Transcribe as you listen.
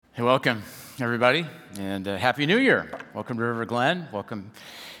Hey, welcome, everybody, and Happy New Year. Welcome to River Glen. Welcome,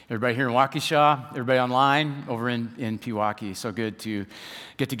 everybody here in Waukesha, everybody online over in Pewaukee. So good to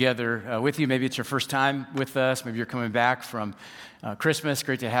get together with you. Maybe it's your first time with us. Maybe you're coming back from Christmas.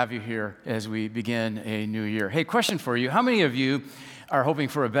 Great to have you here as we begin a new year. Hey, question for you. How many of you are hoping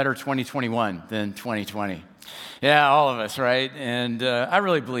for a better 2021 than 2020? Yeah, all of us, right? And I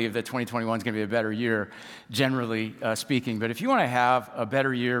really believe that 2021 is going to be a better year, generally speaking. But if you want to have a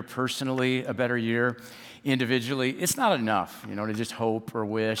better year personally, a better year individually, it's not enough, to just hope or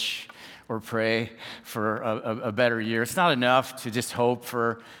wish or pray for a better year. It's not enough to just hope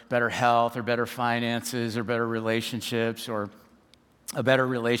for better health or better finances or better relationships or a better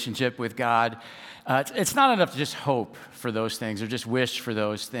relationship with God. It's not enough to just hope for those things or just wish for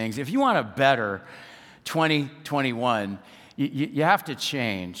those things. If you want a better 2021, you have to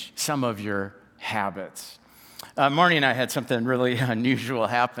change some of your habits. Marnie and I had something really unusual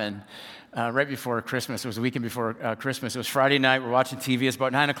happen right before Christmas. It was the weekend before Christmas. It was Friday night. We're watching TV. It's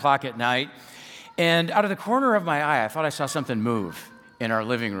about 9 o'clock at night. And out of the corner of my eye, I thought I saw something move in our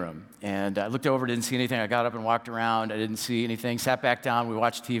living room. And I looked over, didn't see anything. I got up and walked around. I didn't see anything. Sat back down. We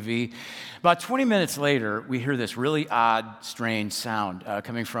watched TV. About 20 minutes later, we hear this really odd, strange sound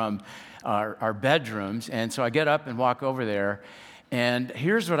coming from our bedrooms. And so I get up and walk over there. And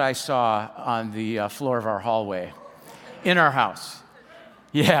here's what I saw on the floor of our hallway in our house.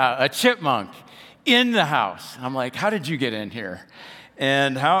 Yeah, a chipmunk in the house. I'm like, how did you get in here?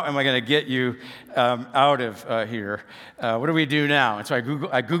 And how am I going to get you out of here? What do we do now? And so I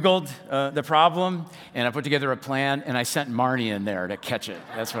Googled the problem, and I put together a plan, and I sent Marnie in there to catch it.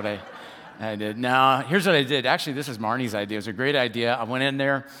 That's what I did. Now, here's what I did. Actually, this was Marnie's idea. It was a great idea. I went in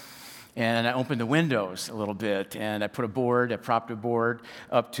there, and I opened the windows a little bit, and I propped a board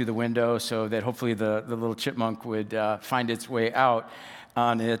up to the window so that hopefully the little chipmunk would find its way out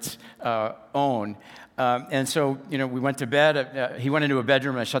on its own. And so, we went to bed. He went into a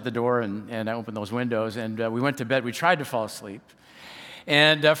bedroom, and I shut the door, and I opened those windows, and we went to bed. We tried to fall asleep.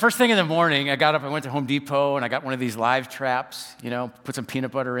 And first thing in the morning, I got up, I went to Home Depot, and I got one of these live traps, put some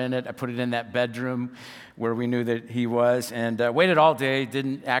peanut butter in it. I put it in that bedroom where we knew that he was, and waited all day,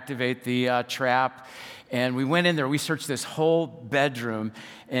 didn't activate the trap. And we went in there, we searched this whole bedroom,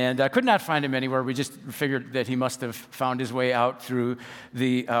 and I could not find him anywhere. We just figured that he must have found his way out through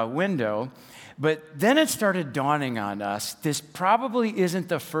the window. But then it started dawning on us, this probably isn't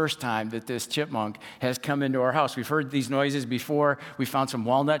the first time that this chipmunk has come into our house. We've heard these noises before. We found some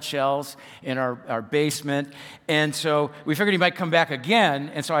walnut shells in our basement. And so we figured he might come back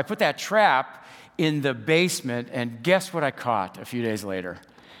again. And so I put that trap in the basement, and guess what I caught a few days later?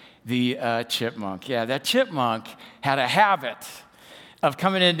 The chipmunk. Yeah, that chipmunk had a habit of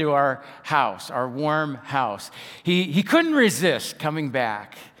coming into our house, our warm house. He couldn't resist coming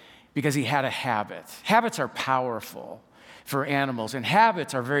back because he had a habit. Habits are powerful for animals, and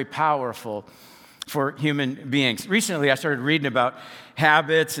habits are very powerful for human beings. Recently, I started reading about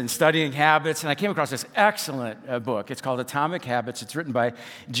habits and studying habits, and I came across this excellent book. It's called Atomic Habits. It's written by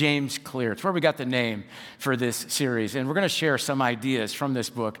James Clear. It's where we got the name for this series, and we're going to share some ideas from this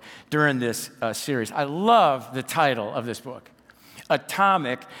book during this series. I love the title of this book,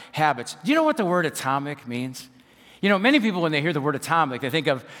 Atomic Habits. Do you know what the word atomic means? Many people, when they hear the word atomic, they think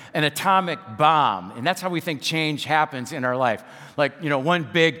of an atomic bomb, and that's how we think change happens in our life. Like, one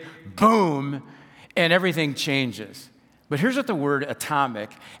big boom, and everything changes. But here's what the word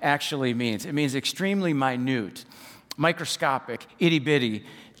atomic actually means. It means extremely minute, microscopic, itty-bitty,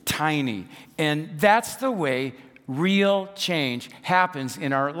 tiny. And that's the way real change happens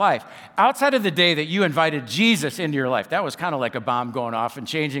in our life. Outside of the day that you invited Jesus into your life, that was kind of like a bomb going off and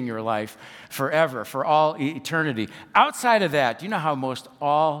changing your life forever, for all eternity. Outside of that, do you know how most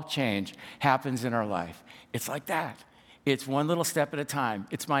all change happens in our life? It's like that. It's one little step at a time.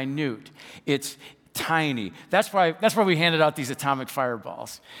 It's minute. It's tiny. That's why we handed out these atomic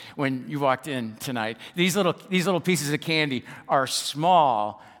fireballs when you walked in tonight. These little pieces of candy are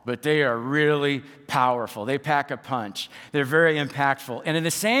small, but they are really powerful. They pack a punch. They're very impactful. And in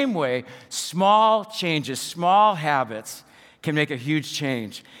the same way, small changes, small habits can make a huge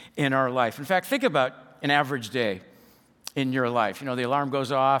change in our life. In fact, think about an average day in your life. The alarm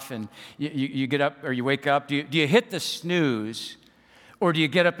goes off and you get up or you wake up. Do you hit the snooze, or do you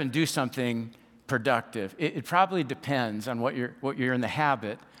get up and do something productive? It probably depends on what you're in the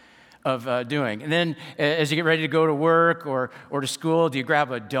habit of doing. And then as you get ready to go to work or to school, do you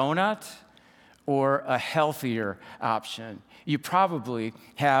grab a donut or a healthier option? You probably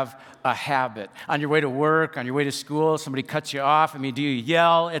have a habit. On your way to work, on your way to school, somebody cuts you off. Do you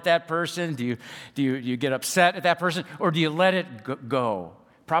yell at that person? Do you get upset at that person? Or do you let it go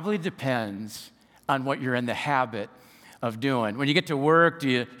probably depends on what you're in the habit of doing. When you get to work, do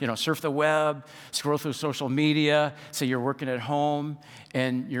you surf the web, scroll through social media, say you're working at home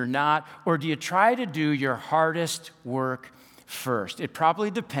and you're not? Or do you try to do your hardest work first? It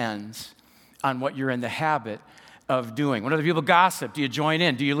probably depends on what you're in the habit of doing. When other people gossip, do you join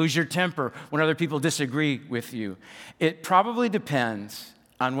in? Do you lose your temper when other people disagree with you? It probably depends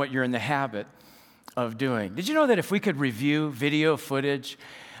on what you're in the habit of doing. Did you know that if we could review video footage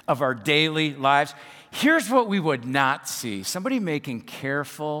of our daily lives, here's what we would not see: somebody making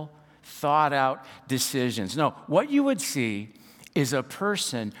careful, thought out decisions. No, what you would see is a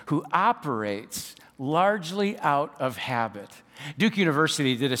person who operates largely out of habit. Duke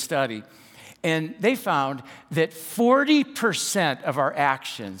University did a study, and they found that 40% of our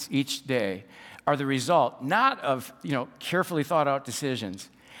actions each day are the result not of carefully thought out decisions.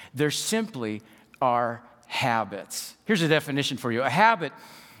 They're simply our habits. Here's a definition for you. A habit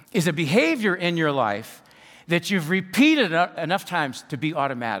is a behavior in your life that you've repeated enough times to be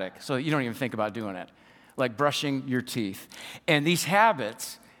automatic, so that you don't even think about doing it, like brushing your teeth. And these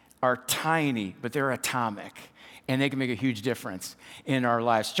habits are tiny, but they're atomic, and they can make a huge difference in our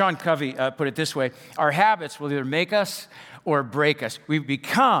lives. John Covey put it this way: our habits will either make us or break us. We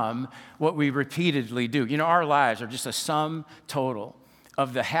become what we repeatedly do. Our lives are just a sum total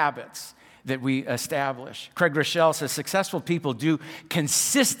of the habits that we establish. Craig Rochelle says successful people do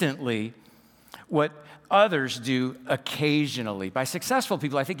consistently what others do occasionally. By successful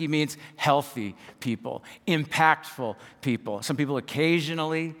people, I think he means healthy people, impactful people. Some people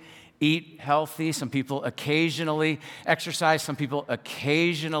occasionally eat healthy. Some people occasionally exercise. Some people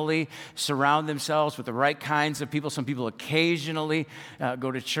occasionally surround themselves with the right kinds of people. Some people occasionally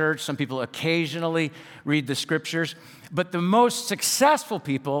go to church. Some people occasionally read the scriptures. But the most successful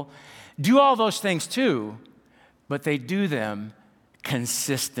people do all those things too, but they do them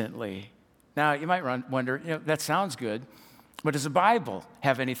consistently. Now, you might wonder, that sounds good, but does the Bible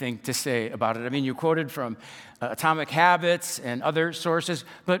have anything to say about it? I mean, you quoted from Atomic Habits and other sources,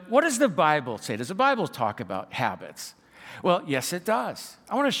 but what does the Bible say? Does the Bible talk about habits? Well, yes, it does.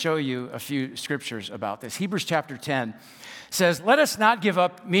 I want to show you a few scriptures about this. Hebrews chapter 10 says, "Let us not give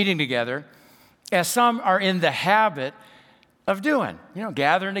up meeting together, as some are in the habit of doing."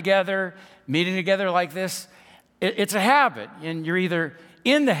 Gathering together, meeting together like this, it's a habit, and you're either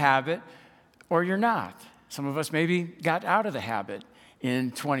in the habit or you're not. Some of us maybe got out of the habit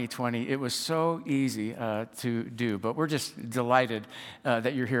in 2020. It was so easy to do, but we're just delighted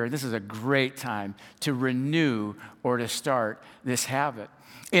that you're here. This is a great time to renew or to start this habit.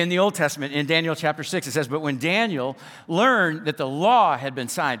 In the Old Testament, in Daniel chapter 6, it says, "But when Daniel learned that the law had been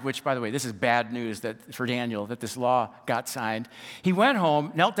signed," which, by the way, this is bad news for Daniel, that this law got signed, "he went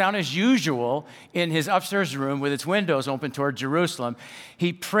home, knelt down as usual in his upstairs room with its windows open toward Jerusalem.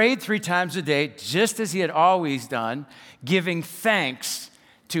 He prayed 3 times a day, just as he had always done, giving thanks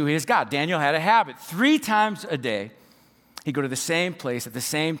to his God." Daniel had a habit. 3 times a day, he'd go to the same place at the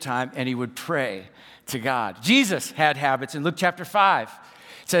same time, and he would pray to God. Jesus had habits. In Luke chapter 5,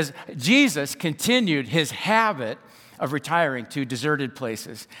 it says Jesus continued his habit of retiring to deserted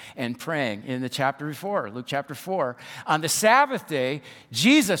places and praying. In the chapter before, Luke chapter 4, on the Sabbath day,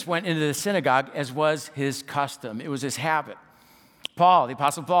 Jesus went into the synagogue as was his custom. It was his habit. Paul, the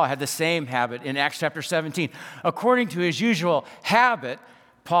Apostle Paul, had the same habit in Acts chapter 17. According to his usual habit,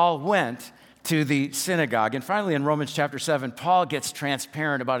 Paul went to the synagogue. And finally, in Romans chapter 7, Paul gets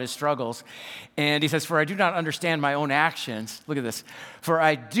transparent about his struggles. And he says, "For I do not understand my own actions." Look at this. "For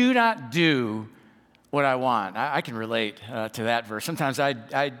I do not do what I want." I can relate to that verse. Sometimes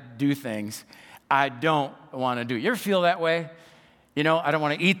I do things I don't want to do. You ever feel that way? I don't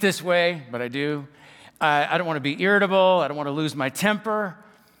want to eat this way, but I do. I don't want to be irritable. I don't want to lose my temper,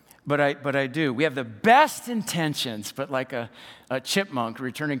 but I do. We have the best intentions, but like a chipmunk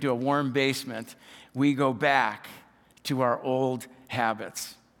returning to a warm basement, we go back to our old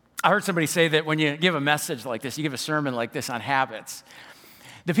habits. I heard somebody say that when you give a message like this, you give a sermon like this on habits,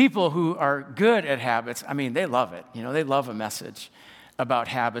 the people who are good at habits, they love it. They love a message about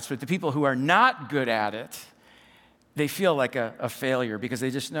habits. But the people who are not good at it, they feel like a failure, because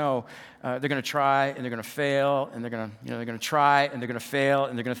they just know they're going to try and they're going to fail, and they're going to try and they're going to fail,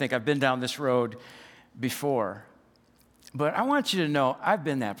 and they're going to think, "I've been down this road before." But I want you to know, I've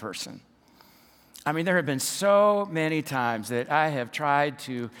been that person. There have been so many times that I have tried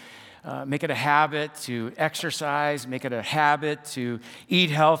to make it a habit to exercise, make it a habit to eat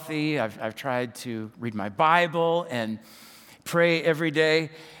healthy. I've tried to read my Bible and pray every day.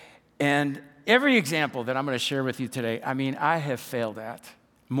 And every example that I'm going to share with you today, I have failed at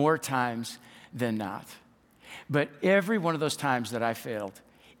more times than not. But every one of those times that I failed,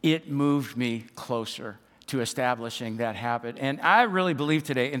 it moved me closer to establishing that habit. And I really believe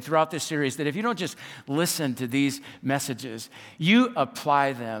today and throughout this series that if you don't just listen to these messages, you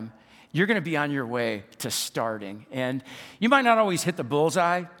apply them, you're going to be on your way to starting. And you might not always hit the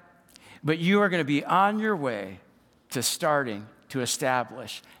bullseye, but you are going to be on your way to starting to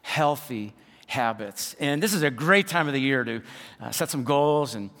establish healthy habits. And this is a great time of the year to set some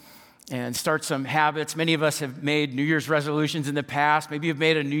goals and start some habits. Many of us have made New Year's resolutions in the past. Maybe you've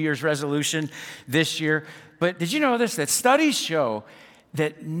made a New Year's resolution this year. But did you know this? That studies show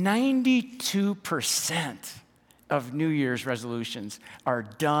that 92% of New Year's resolutions are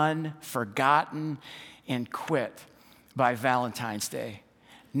done, forgotten, and quit by Valentine's Day.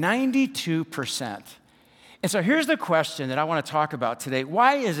 92%. And so here's the question that I want to talk about today.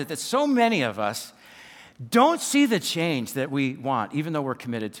 Why is it that so many of us don't see the change that we want, even though we're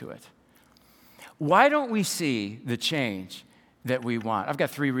committed to it? Why don't we see the change that we want? I've got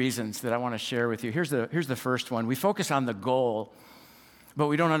 3 reasons that I want to share with you. Here's the first one. We focus on the goal, but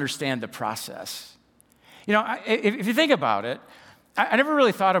we don't understand the process. You know, if you think about it, I never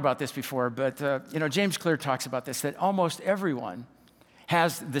really thought about this before, but James Clear talks about this, that almost everyone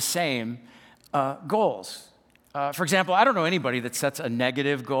has the same goals. For example, I don't know anybody that sets a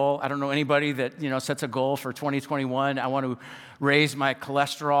negative goal. I don't know anybody that, sets a goal for 2021. I want to raise my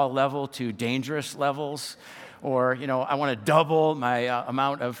cholesterol level to dangerous levels, or, I want to double my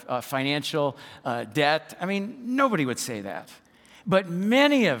amount of financial debt. I mean, nobody would say that. But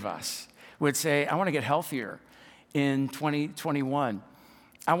many of us would say, I want to get healthier in 2021.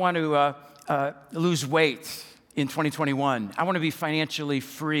 I want to lose weight in 2021. I want to be financially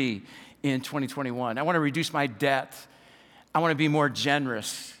free in 2021. I want to reduce my debt. I want to be more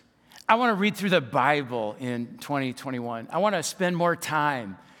generous. I want to read through the Bible in 2021. I want to spend more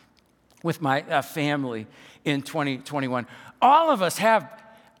time with my family in 2021. All of us have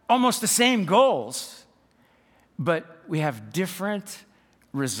almost the same goals, but we have different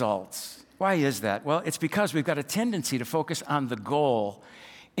results. Why is that? Well, it's because we've got a tendency to focus on the goal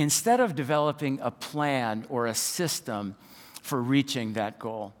instead of developing a plan or a system for reaching that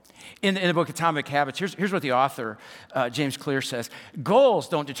goal. In the book Atomic Habits, here's what the author, James Clear, says. Goals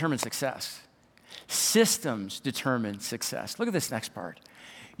don't determine success. Systems determine success. Look at this next part.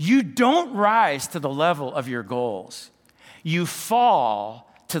 You don't rise to the level of your goals. You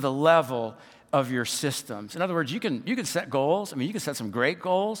fall to the level of your systems. In other words, you can set goals. I mean, you can set some great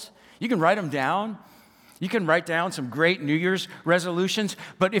goals. You can write them down. You can write down some great New Year's resolutions.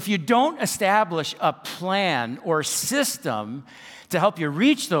 But if you don't establish a plan or system to help you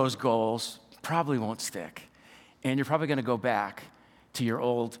reach those goals, probably won't stick. And you're probably going to go back to your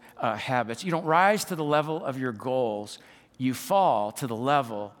old habits. You don't rise to the level of your goals. You fall to the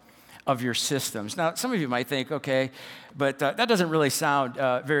level of your systems. Now, some of you might think, okay, but that doesn't really sound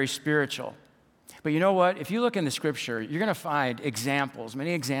very spiritual. But you know what? If you look in the scripture, you're going to find examples,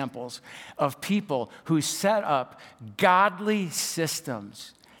 many examples of people who set up godly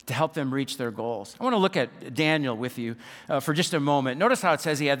systems to help them reach their goals. I want to look at Daniel with you for just a moment. Notice how it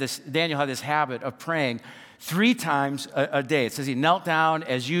says Daniel had this habit of praying 3 times a day. It says he knelt down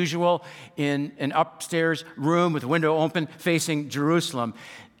as usual in an upstairs room with a window open facing Jerusalem.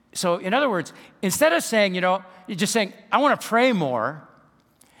 So in other words, instead of saying, you're just saying, I want to pray more,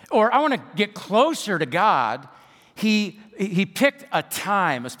 or I want to get closer to God, he picked a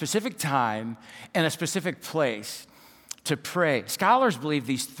time, a specific time, and a specific place to pray. Scholars believe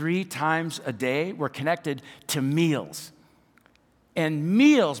these 3 times a day were connected to meals. And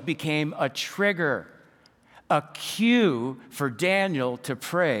meals became a trigger, a cue for Daniel to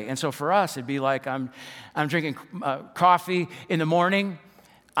pray. And so for us, it'd be like I'm drinking coffee in the morning.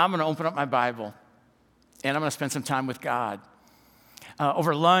 I'm going to open up my Bible, and I'm going to spend some time with God.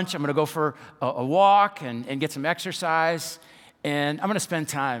 Over lunch, I'm going to go for a walk and get some exercise, and I'm going to spend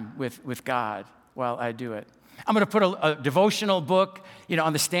time with God while I do it. I'm going to put a devotional book,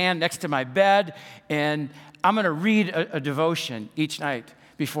 on the stand next to my bed, and I'm going to read a devotion each night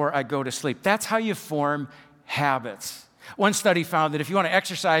before I go to sleep. That's how you form habits. One study found that if you want to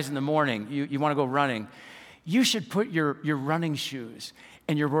exercise in the morning, you want to go running, you should put your running shoes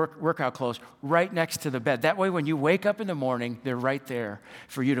and your workout clothes right next to the bed. That way, when you wake up in the morning, they're right there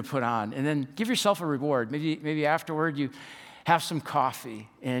for you to put on. And then give yourself a reward. Maybe afterward, you have some coffee,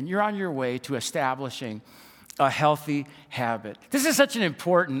 and you're on your way to establishing a healthy habit. This is such an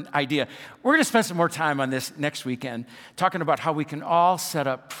important idea. We're going to spend some more time on this next weekend, talking about how we can all set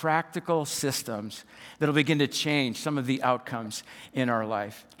up practical systems that'll begin to change some of the outcomes in our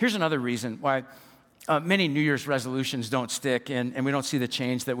life. Here's another reason why many New Year's resolutions don't stick, and we don't see the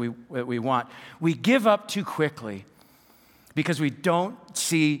change that we want. We give up too quickly because we don't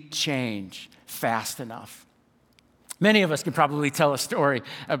see change fast enough. Many of us can probably tell a story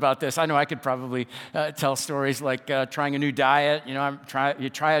about this. I know I could probably tell stories like trying a new diet. You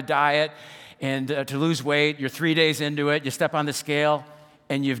try a diet, and to lose weight, you're 3 days into it, you step on the scale,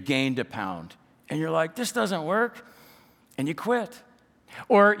 and you've gained a pound. And you're like, this doesn't work, and you quit.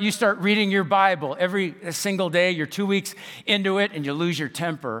 Or you start reading your Bible every single day, you're 2 weeks into it, and you lose your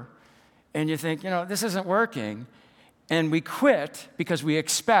temper, and you think, this isn't working. And we quit because we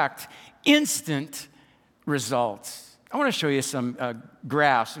expect instant results. I want to show you some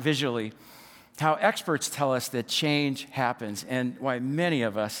graphs visually, how experts tell us that change happens and why many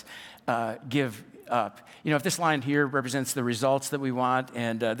of us give up. If this line here represents the results that we want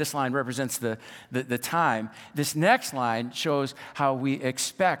and this line represents the time, this next line shows how we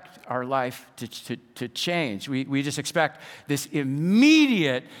expect our life to change. We just expect this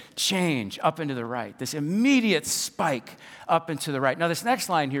immediate change up and to the right, this immediate spike up and to the right. Now, this next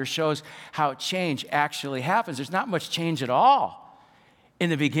line here shows how change actually happens. There's not much change at all in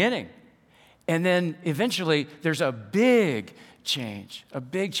the beginning. And then eventually there's a big change, a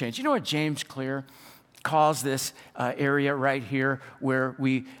big change. You know what James Clear calls this area right here where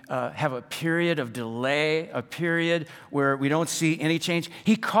we have a period of delay, a period where we don't see any change?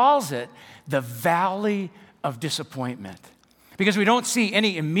 He calls it the valley of disappointment. Because we don't see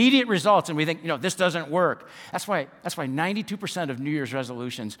any immediate results and we think, this doesn't work. That's why 92% of New Year's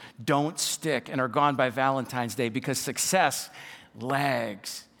resolutions don't stick and are gone by Valentine's Day, because success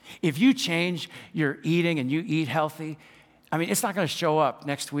lags. If you change your eating and you eat healthy, it's not going to show up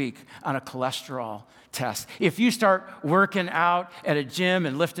next week on a cholesterol test. If you start working out at a gym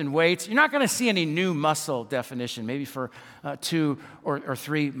and lifting weights, you're not going to see any new muscle definition, maybe for 2 or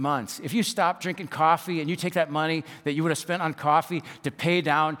 3 months. If you stop drinking coffee and you take that money that you would have spent on coffee to pay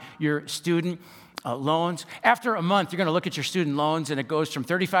down your student loans, after a month, you're going to look at your student loans and it goes from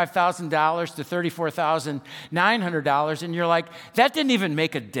 $35,000 to $34,900, and you're like, that didn't even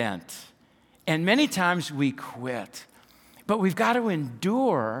make a dent. And many times we quit. But we've got to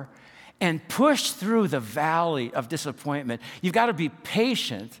endure and push through the valley of disappointment. You've got to be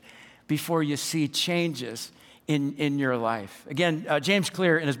patient before you see changes in your life. Again, James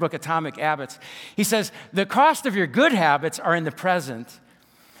Clear, in his book, Atomic Habits, he says, the cost of your good habits are in the present.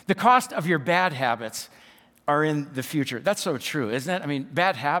 The cost of your bad habits are in the future. That's so true, isn't it?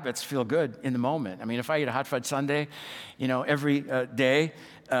 Bad habits feel good in the moment. If I eat a hot fudge sundae, every day,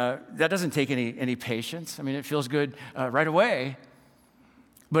 that doesn't take any patience. It feels good right away,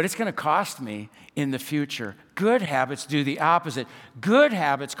 but it's going to cost me in the future. Good habits do the opposite. Good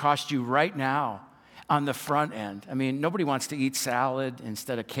habits cost you right now on the front end. Nobody wants to eat salad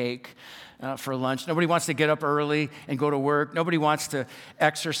instead of cake for lunch. Nobody wants to get up early and go to work. Nobody wants to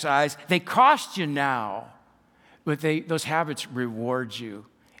exercise. They cost you now, but those habits reward you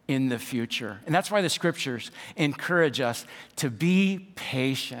in the future. And that's why the scriptures encourage us to be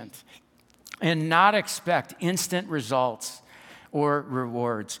patient and not expect instant results or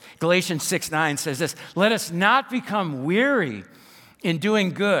rewards. Galatians 6:9 says this, let us not become weary in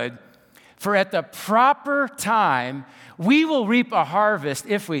doing good, for at the proper time we will reap a harvest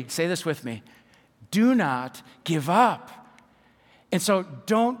if we, say this with me, do not give up. And so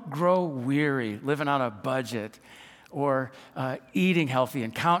don't grow weary living on a budget or eating healthy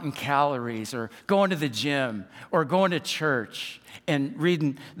and counting calories or going to the gym or going to church and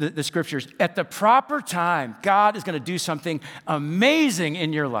reading the scriptures. At the proper time, God is going to do something amazing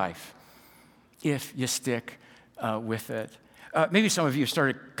in your life if you stick with it. Maybe some of you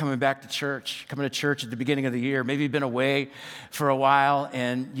started coming to church at the beginning of the year. Maybe you've been away for a while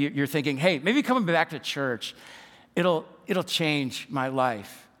and you're thinking, hey, maybe coming back to church, it'll change my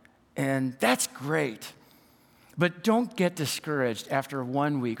life. And that's great. But don't get discouraged after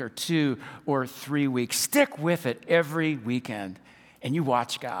 1 week or 2 or 3 weeks. Stick with it every weekend, and you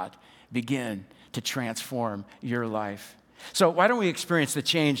watch God begin to transform your life. So why don't we experience the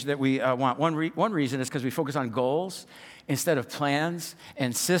change that we want? One reason is because we focus on goals instead of plans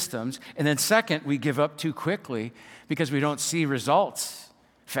and systems. And then second, we give up too quickly because we don't see results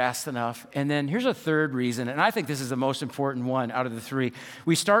fast enough. And then here's a third reason, and I think this is the most important one out of the three.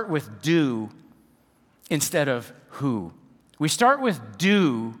 We start with do instead of who. We start with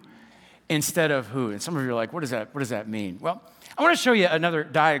do instead of who. And some of you are like, what does that mean? Well, I want to show you another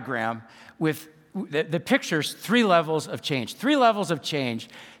diagram with the pictures 3 levels of change. 3 levels of change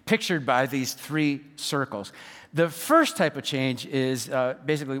pictured by these 3 circles. The first type of change is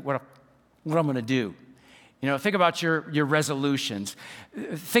basically what I'm going to do. Think about your resolutions.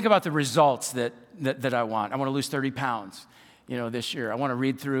 Think about the results that I want. I want to lose 30 pounds, this year. I want to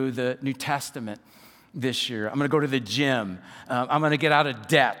read through the New Testament this year. I'm going to go to the gym. I'm going to get out of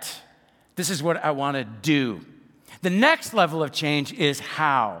debt. This is what I want to do. The next level of change is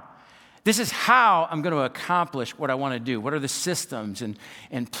how. This is how I'm going to accomplish what I want to do. What are the systems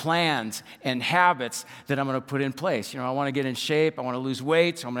and plans and habits that I'm going to put in place? I want to get in shape. I want to lose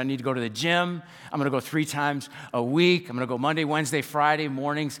weight, so I'm going to need to go to the gym. I'm going to go 3 times a week. I'm going to go Monday, Wednesday, Friday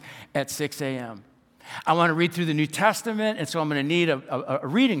mornings at 6 a.m. I want to read through the New Testament, and so I'm going to need a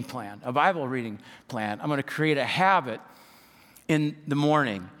reading plan, a Bible reading plan. I'm going to create a habit in the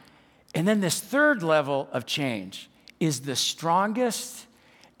morning. And then this third level of change is the strongest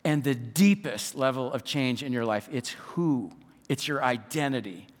and the deepest level of change in your life. It's who. It's your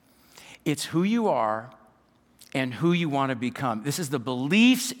identity. It's who you are and who you want to become. This is the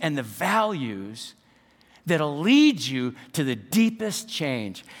beliefs and the values that'll lead you to the deepest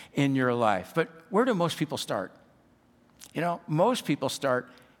change in your life. But where do most people start? Most people start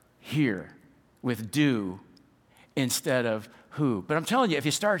here with do instead of who. But I'm telling you, if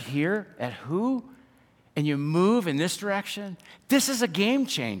you start here at who, and you move in this direction, this is a game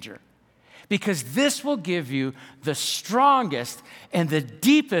changer, because this will give you the strongest and the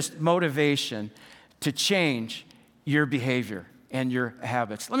deepest motivation to change your behavior and your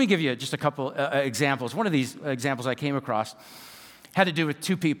habits. Let me give you just a couple examples. One of these examples I came across had to do with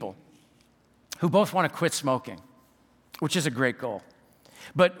 2 people who both want to quit smoking, which is a great goal.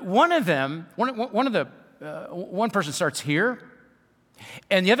 But one person starts here,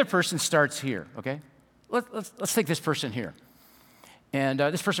 and the other person starts here, okay? Let's take this person here. And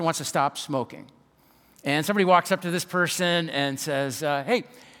this person wants to stop smoking. And somebody walks up to this person and says, hey,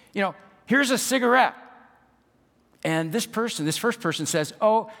 here's a cigarette. And this first person says,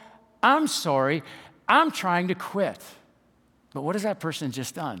 oh, I'm sorry, I'm trying to quit. But what has that person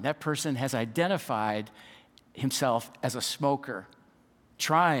just done? That person has identified himself as a smoker,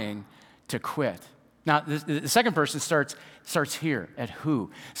 trying to quit. Now, the second person starts here at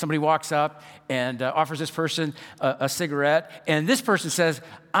who. Somebody walks up and offers this person a cigarette, and this person says,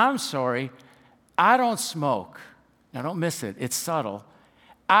 I'm sorry, I don't smoke. Now, don't miss it. It's subtle.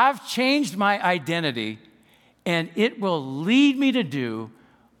 I've changed my identity, and it will lead me to do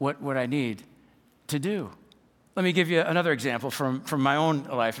what I need to do. Let me give you another example from my own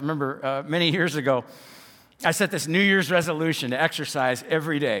life. Remember, many years ago, I set this New Year's resolution to exercise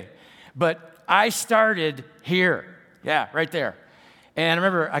every day. But I started here. Yeah, right there. And I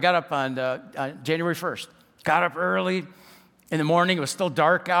remember I got up on January 1st. Got up early in the morning. It was still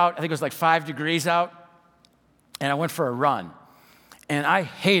dark out. I think it was like 5 degrees out. And I went for a run. And I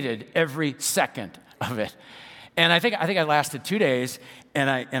hated every second of it. And I think I lasted 2 days, and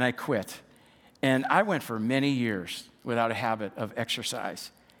I quit. And I went for many years without a habit of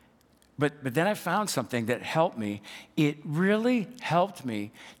exercise. But then I found something that helped me. It really helped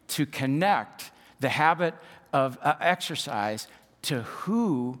me to connect the habit of exercise to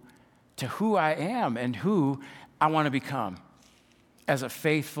who I am and who I want to become as a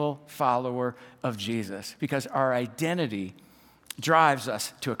faithful follower of Jesus, because our identity drives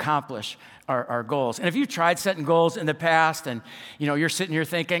us to accomplish our goals. And if you've tried setting goals in the past and you're sitting here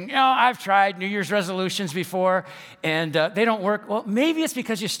thinking, I've tried New Year's resolutions before and they don't work, well, maybe it's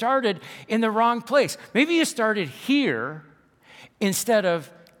because you started in the wrong place. Maybe you started here instead of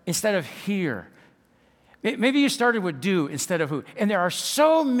here. Maybe you started with do instead of who. And there are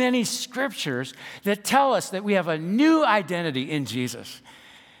so many scriptures that tell us that we have a new identity in Jesus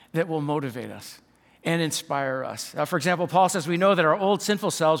that will motivate us and inspire us. For example, Paul says we know that our old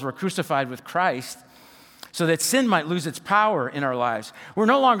sinful selves were crucified with Christ so that sin might lose its power in our lives. We're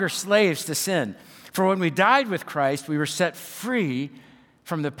no longer slaves to sin. For when we died with Christ, we were set free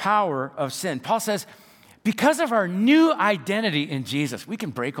from the power of sin. Paul says, because of our new identity in Jesus, we can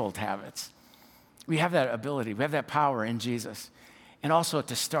break old habits. We have that ability. We have that power in Jesus. And also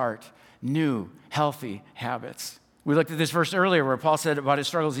to start new, healthy habits. We looked at this verse earlier where Paul said about his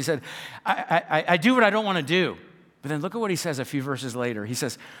struggles. He said, I do what I don't want to do. But then look at what he says a few verses later. He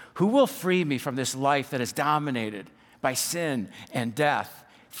says, who will free me from this life that is dominated by sin and death?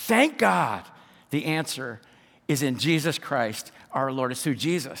 Thank God the answer is in Jesus Christ, our Lord. It's through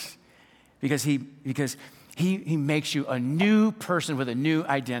Jesus. Because he makes you a new person with a new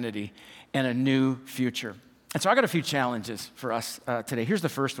identity and a new future. And so I got a few challenges for us today. Here's the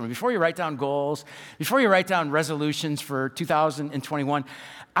first one. Before you write down goals, before you write down resolutions for 2021,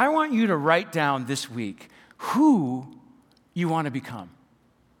 I want you to write down this week who you want to become.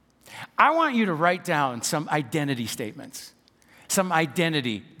 I want you to write down some identity statements, some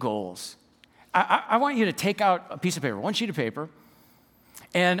identity goals. I want you to take out a piece of paper, one sheet of paper,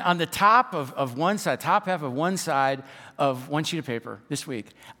 and on the top of one side, top half of one side of one sheet of paper this week,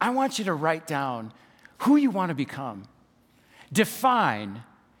 I want you to write down who you want to become. Define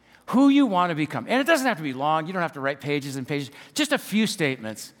who you want to become. And it doesn't have to be long. You don't have to write pages and pages. Just a few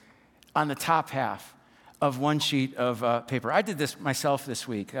statements on the top half of one sheet of paper. I did this myself this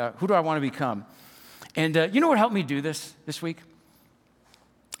week. Who do I want to become? And you know what helped me do this week?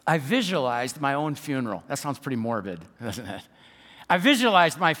 I visualized my own funeral. That sounds pretty morbid, doesn't it? I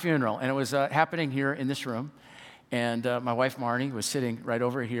visualized my funeral, and it was happening here in this room. And my wife, Marnie, was sitting right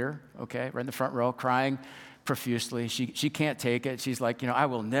over here, okay, right in the front row, crying profusely. She can't take it. She's like, I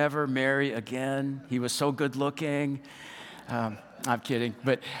will never marry again. He was so good looking. I'm kidding.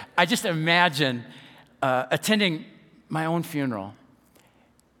 But I just imagine attending my own funeral.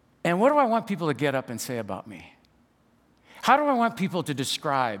 And what do I want people to get up and say about me? How do I want people to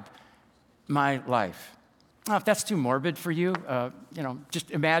describe my life? Now, if that's too morbid for you,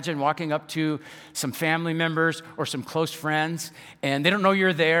 just imagine walking up to some family members or some close friends, and they don't know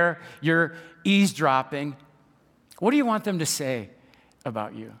you're there. You're eavesdropping. What do you want them to say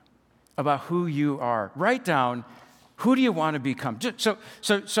about you, about who you are? Write down, who do you want to become?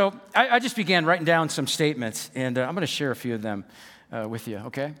 So I just began writing down some statements, and I'm going to share a few of them with you,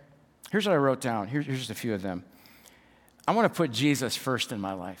 okay? Here's what I wrote down. Here's just a few of them. I want to put Jesus first in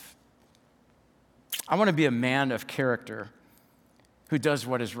my life. I want to be a man of character who does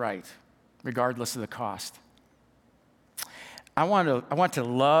what is right, regardless of the cost. I want to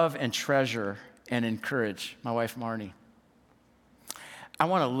love and treasure and encourage my wife, Marnie. I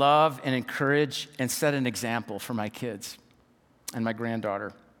want to love and encourage and set an example for my kids and my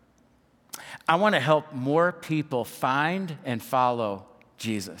granddaughter. I want to help more people find and follow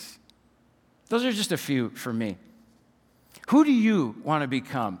Jesus. Those are just a few for me. Who do you want to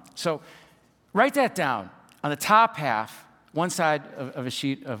become? So write that down on the top half, one side of a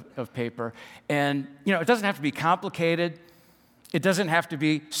sheet of paper. And, it doesn't have to be complicated. It doesn't have to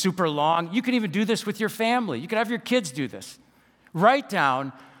be super long. You can even do this with your family. You can have your kids do this. Write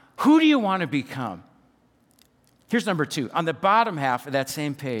down, who do you want to become? Here's number 2. On the bottom half of that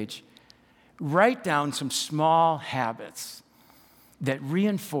same page, write down some small habits that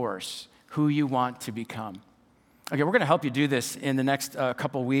reinforce who you want to become. Okay, we're going to help you do this in the next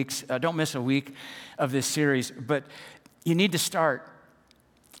couple weeks. Don't miss a week of this series, but you need to start.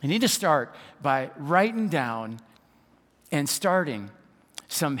 You need to start by writing down and starting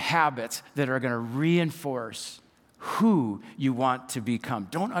some habits that are going to reinforce who you want to become.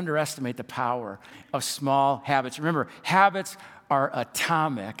 Don't underestimate the power of small habits. Remember, habits are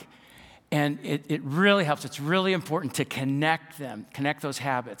atomic, and it really helps. It's really important to connect those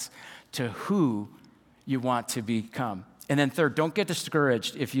habits to who you want to become. And then third, don't get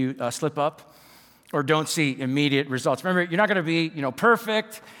discouraged if you slip up or don't see immediate results. Remember, you're not going to be,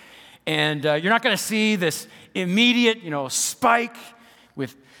 perfect, and you're not going to see this immediate, spike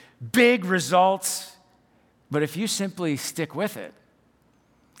with big results. But if you simply stick with it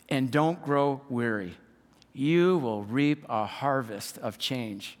and don't grow weary, you will reap a harvest of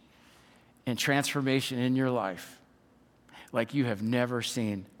change and transformation in your life like you have never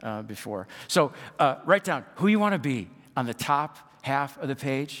seen before. So write down who you want to be on the top half of the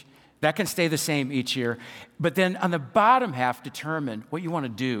page. That can stay the same each year. But then on the bottom half, determine what you want to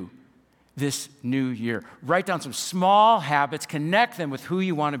do this new year. Write down some small habits, connect them with who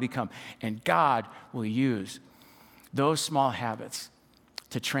you want to become, and God will use those small habits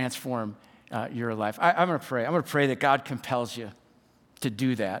to transform your life. I'm going to pray. I'm going to pray that God compels you to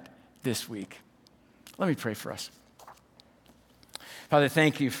do that this week. Let me pray for us. Father,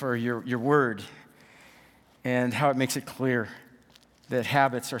 thank you for your word and how it makes it clear that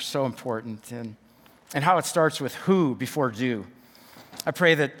habits are so important and how it starts with who before do. I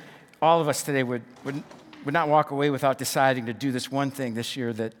pray that all of us today would not walk away without deciding to do this one thing this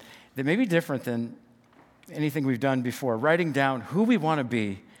year that may be different than anything we've done before, writing down who we want to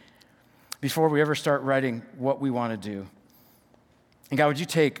be before we ever start writing what we want to do. And God, would you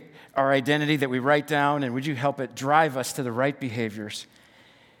take our identity that we write down, and would you help it drive us to the right behaviors?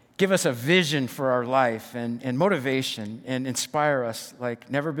 Give us a vision for our life and motivation, and inspire us like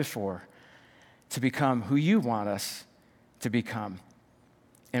never before to become who you want us to become.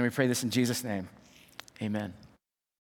 And we pray this in Jesus' name. Amen.